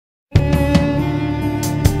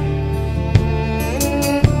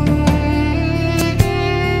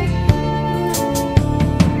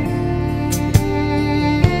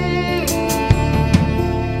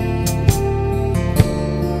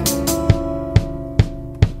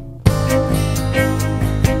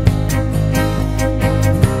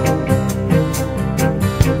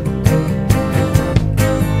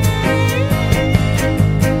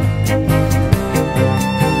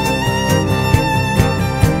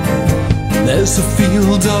There's a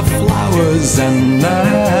field of flowers and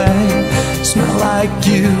I smell like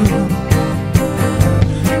you,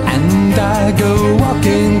 and I go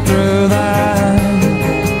walking through them.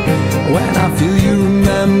 When I feel you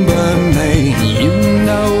remember me, you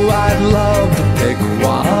know I'd love to pick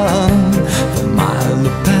one for my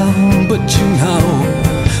lapel, but you know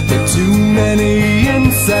there are too many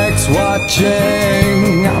insects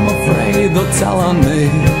watching. I'm afraid they'll tell on me.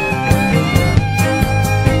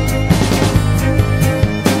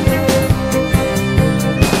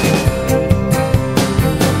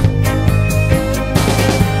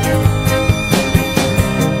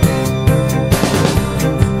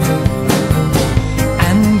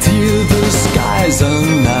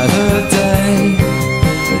 Another day,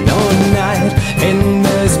 no night in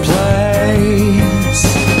this place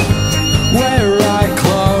where I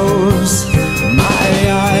close my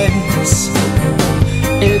eyes.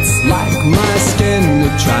 It's like my skin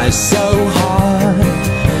tries so hard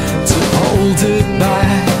to hold it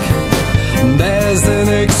back. There's an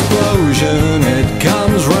explosion, it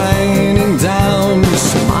comes raining down.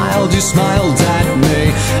 You smiled at me,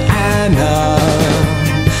 Anastasia.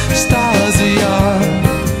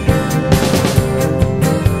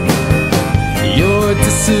 Your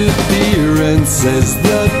disappearance is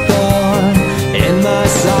the thorn in my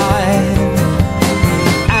side,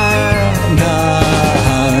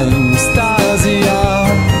 Anastasia.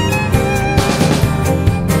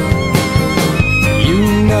 You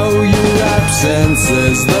know your absence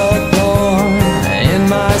is the thorn in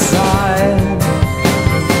my side.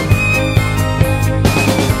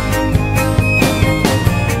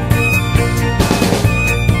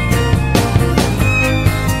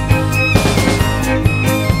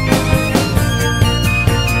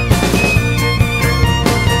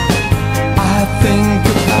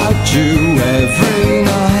 You every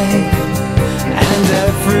night and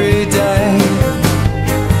every day,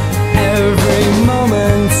 every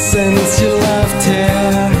moment since you left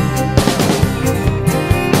here.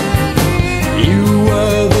 You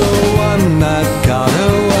were the one that got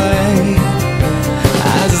away,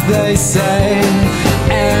 as they say.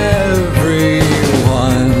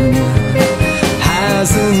 Everyone has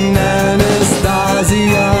an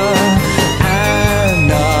Anastasia.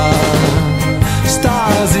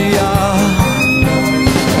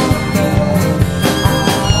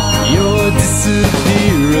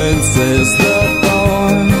 Disappearance is the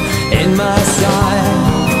thorn in my side,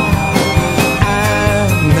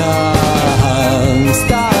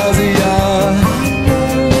 Anastasia.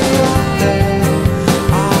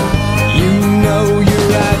 You know your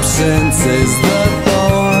absence is the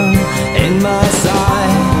thorn in my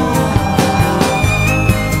side.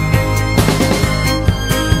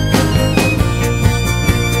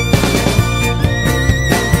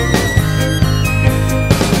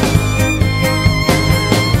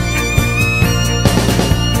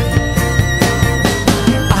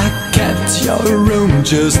 Your room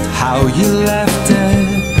just how you left it.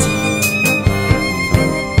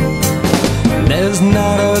 There's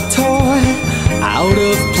not a toy out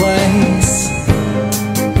of place,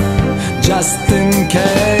 just in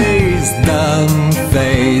case the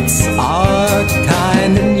fates are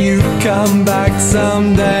kind and you come back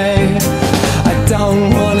someday. I don't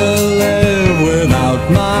wanna live without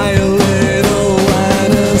my